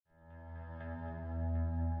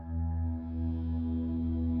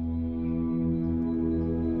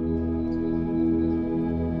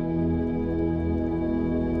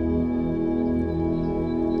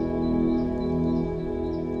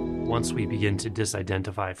once we begin to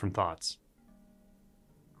disidentify from thoughts,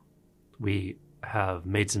 we have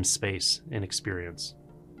made some space in experience.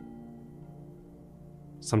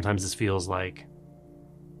 Sometimes this feels like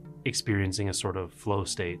experiencing a sort of flow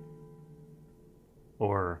state,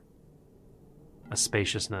 or a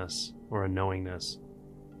spaciousness, or a knowingness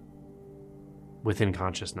within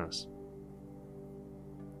consciousness.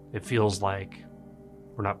 It feels like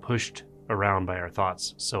we're not pushed around by our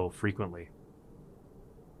thoughts so frequently.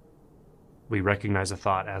 We recognize a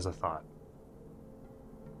thought as a thought.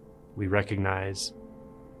 We recognize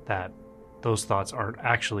that those thoughts aren't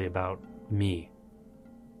actually about me.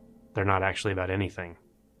 They're not actually about anything.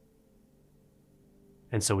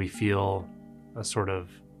 And so we feel a sort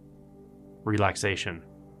of relaxation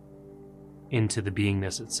into the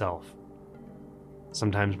beingness itself.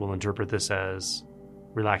 Sometimes we'll interpret this as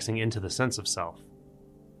relaxing into the sense of self,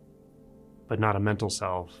 but not a mental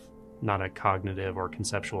self, not a cognitive or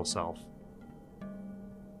conceptual self.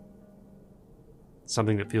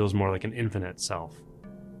 Something that feels more like an infinite self.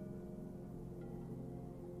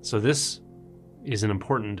 So this is an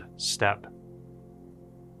important step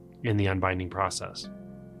in the unbinding process,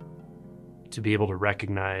 to be able to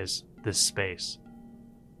recognize this space,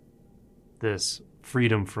 this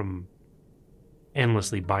freedom from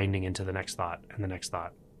endlessly binding into the next thought and the next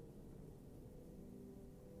thought.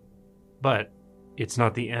 But it's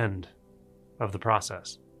not the end of the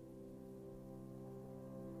process.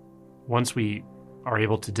 Once we are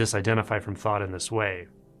able to disidentify from thought in this way,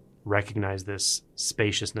 recognize this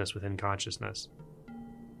spaciousness within consciousness,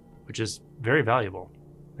 which is very valuable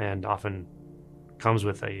and often comes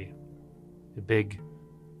with a big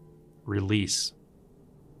release,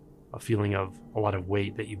 a feeling of a lot of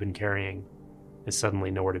weight that you've been carrying is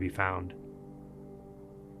suddenly nowhere to be found.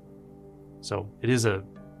 So it is a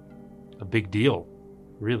big deal,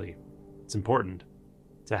 really. It's important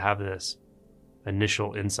to have this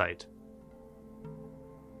initial insight.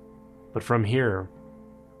 But from here,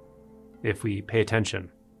 if we pay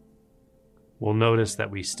attention, we'll notice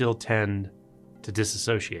that we still tend to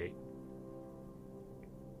disassociate.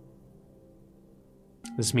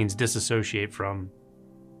 This means disassociate from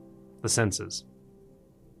the senses,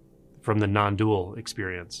 from the non-dual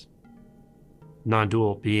experience.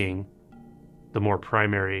 Non-dual being the more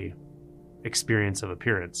primary experience of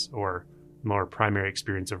appearance, or more primary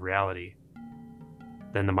experience of reality,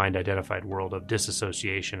 than the mind-identified world of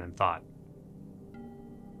disassociation and thought.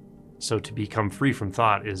 So to become free from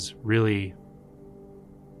thought is really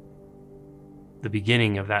the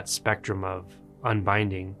beginning of that spectrum of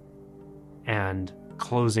unbinding and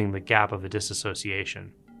closing the gap of the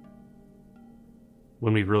disassociation.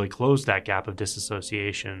 When we've really closed that gap of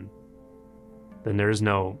disassociation, then there is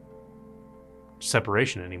no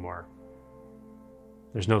separation anymore.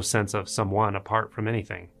 There's no sense of someone apart from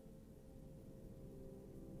anything.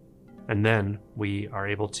 And then we are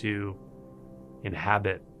able to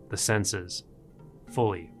inhabit the senses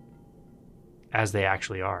fully, as they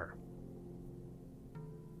actually are.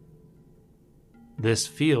 This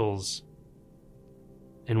feels,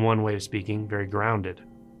 in one way of speaking, very grounded.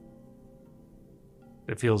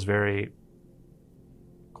 It feels very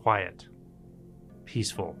quiet,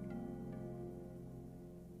 peaceful.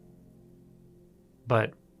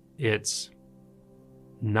 But it's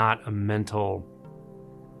not a mental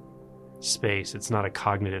space. It's not a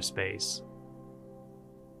cognitive space.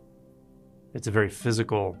 It's a very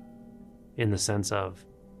physical, in the sense of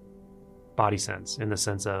body sense, in the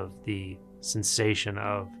sense of the sensation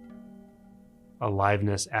of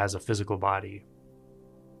aliveness as a physical body.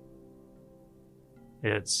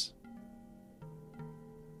 It's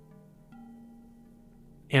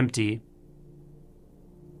empty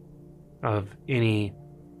of any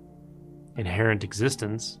inherent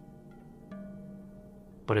existence,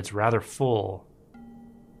 but it's rather full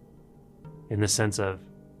in the sense of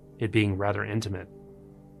it being rather intimate.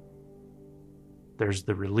 There's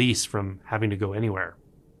the release from having to go anywhere,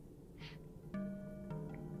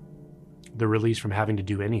 the release from having to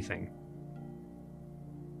do anything,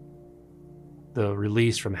 the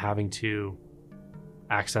release from having to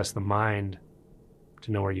access the mind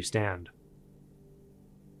to know where you stand,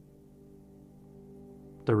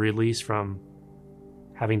 the release from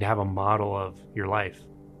having to have a model of your life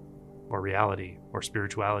or reality or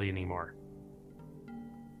spirituality anymore.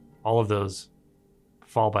 All of those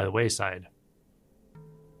fall by the wayside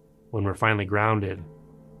when we're finally grounded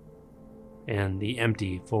in the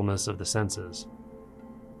empty fullness of the senses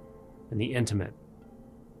and the intimate,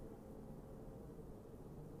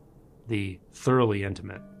 the thoroughly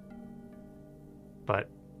intimate, but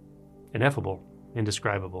ineffable,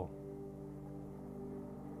 indescribable.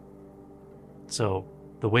 So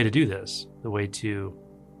the way to do this, the way to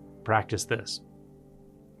practice this,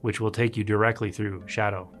 which will take you directly through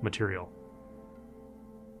shadow material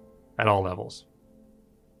at all levels,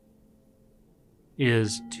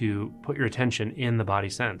 is to put your attention in the body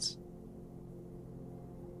sense.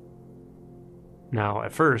 Now,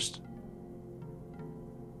 at first,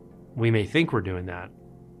 we may think we're doing that,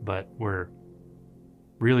 but we're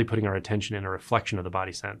really putting our attention in a reflection of the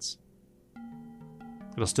body sense.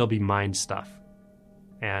 It'll still be mind stuff,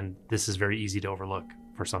 and this is very easy to overlook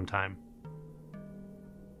for some time.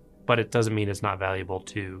 But it doesn't mean it's not valuable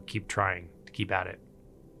to keep trying, to keep at it.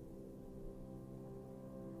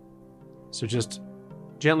 So just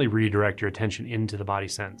gently redirect your attention into the body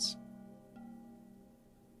sense.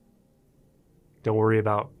 Don't worry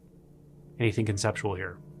about anything conceptual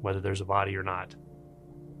here, whether there's a body or not,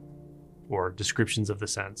 or descriptions of the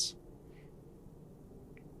sense,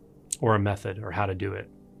 or a method, or how to do it.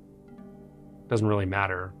 Doesn't really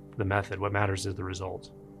matter the method. What matters is the result.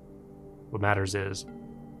 What matters is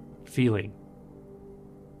feeling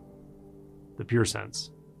the pure sense.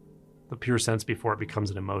 The pure sense before it becomes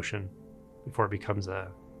an emotion, before it becomes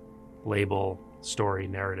a label, story,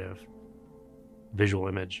 narrative, visual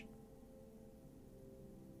image.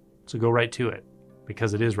 So go right to it,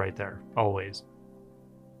 because it is right there, always.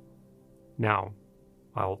 Now,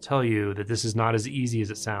 I'll tell you that this is not as easy as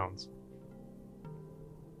it sounds.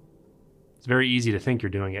 It's very easy to think you're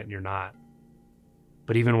doing it and you're not.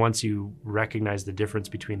 But even once you recognize the difference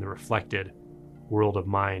between the reflected world of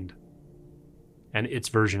mind and its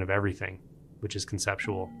version of everything, which is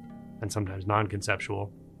conceptual and sometimes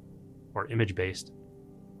non-conceptual or image-based,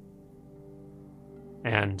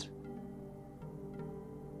 and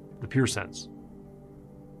the pure sense.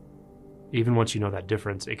 Even once you know that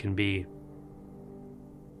difference, it can be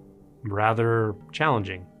rather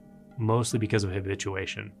challenging, mostly because of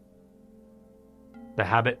habituation. The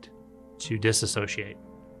habit to disassociate,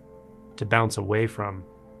 to bounce away from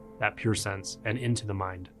that pure sense and into the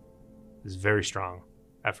mind is very strong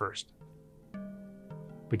at first.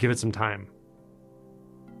 But give it some time.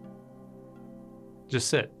 Just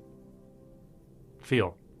sit.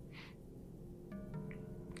 Feel.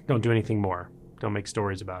 Don't do anything more. Don't make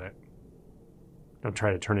stories about it. Don't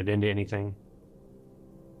try to turn it into anything.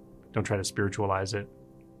 Don't try to spiritualize it.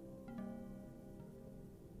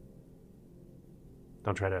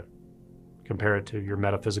 Don't try to compare it to your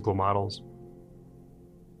metaphysical models.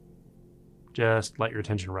 Just let your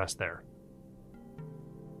attention rest there.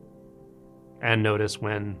 And notice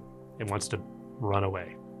when it wants to run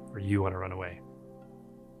away, or you want to run away.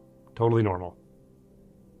 Totally normal.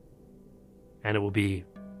 And it will be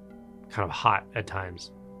kind of hot at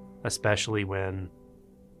times, especially when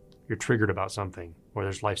you're triggered about something, or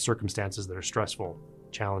there's life circumstances that are stressful,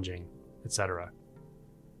 challenging, etc.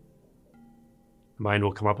 The mind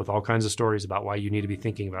will come up with all kinds of stories about why you need to be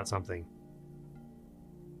thinking about something.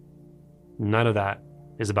 None of that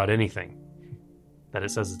is about anything that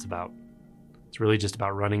it says it's about. It's really just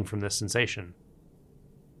about running from this sensation.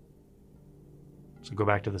 So go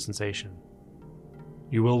back to the sensation.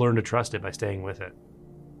 You will learn to trust it by staying with it.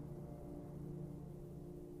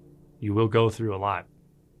 You will go through a lot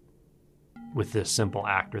with this simple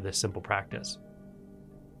act or this simple practice.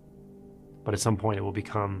 But at some point it will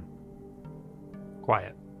become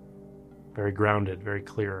quiet, very grounded, very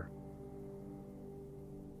clear.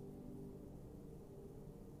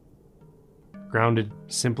 Grounded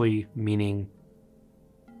simply meaning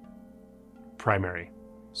primary,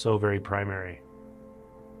 so very primary,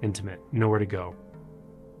 intimate, nowhere to go,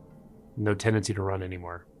 no tendency to run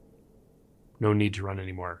anymore, no need to run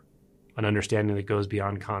anymore, an understanding that goes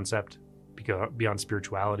beyond concept, beyond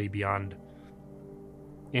spirituality, beyond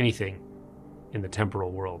anything in the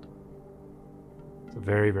temporal world. It's a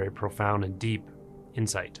very, very profound and deep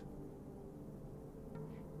insight.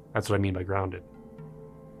 That's what I mean by grounded.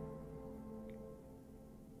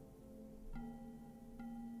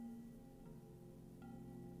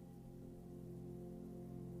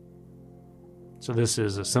 So this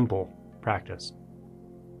is a simple practice,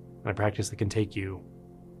 and a practice that can take you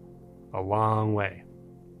a long way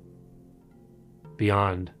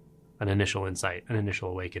beyond an initial insight, an initial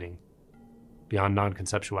awakening, beyond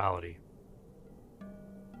non-conceptuality.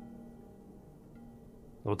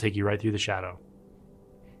 It will take you right through the shadow.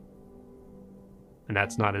 And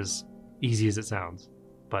that's not as easy as it sounds,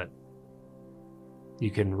 but you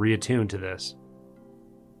can reattune to this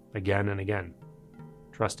again and again.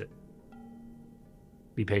 Trust it.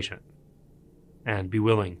 Be patient. And be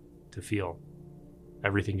willing to feel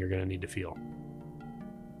everything you're going to need to feel.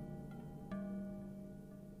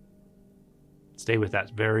 Stay with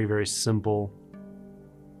that very, very simple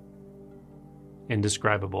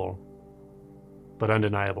indescribable, but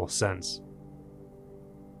undeniable sense.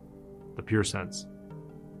 The pure sense.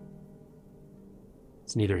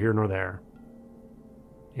 It's neither here nor there,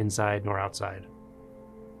 inside nor outside.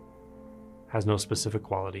 Has no specific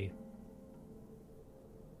quality.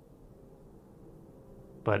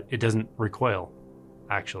 But it doesn't recoil,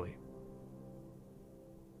 actually.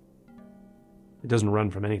 It doesn't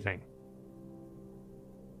run from anything.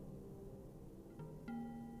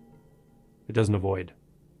 It doesn't avoid.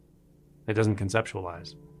 It doesn't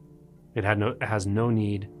conceptualize. It has no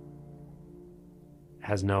need,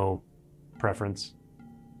 has no preference,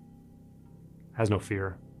 has no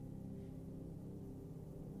fear.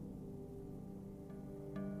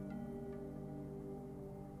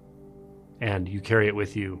 And you carry it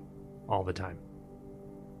with you all the time.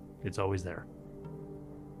 It's always there.